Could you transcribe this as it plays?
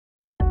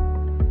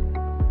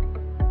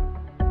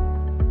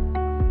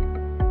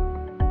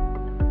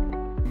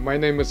My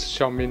name is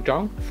Xiaming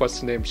Zhang,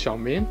 first name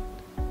Xiaming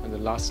and the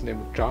last name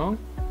Zhang.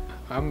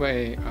 I'm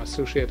an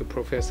associate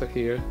professor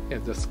here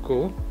at the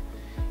school.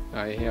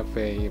 I have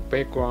a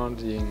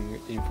background in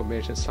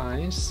information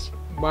science.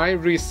 My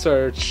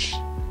research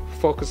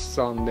focuses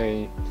on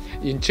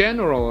in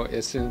general,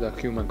 it's in the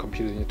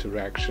human-computer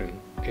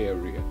interaction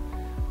area.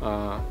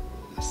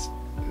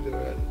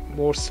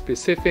 More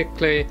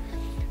specifically,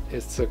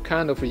 it's a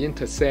kind of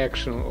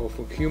intersection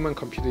of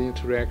human-computer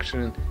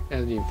interaction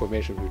and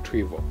information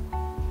retrieval.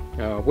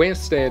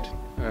 Instead,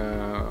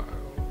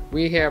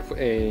 we have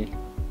a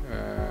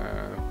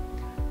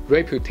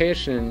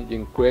reputation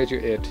in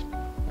graduate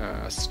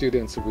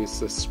students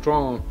with a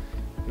strong,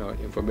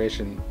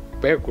 information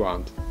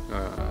background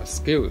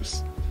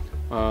skills.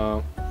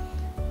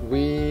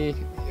 We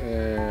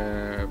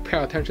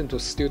pay attention to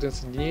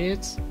students'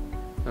 needs.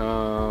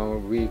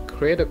 We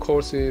create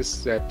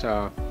courses that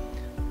are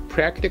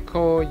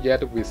practical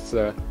yet with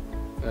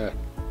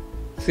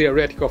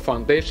theoretical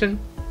foundation,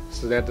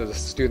 so that the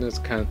students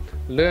can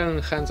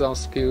learn hands-on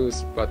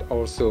skills, but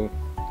also,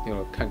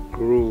 can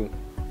grow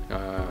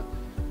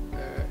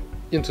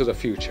into the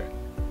future.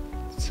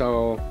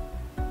 So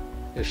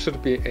it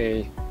should be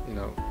a,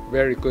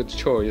 very good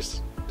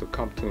choice to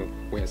come to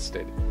Wayne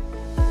State.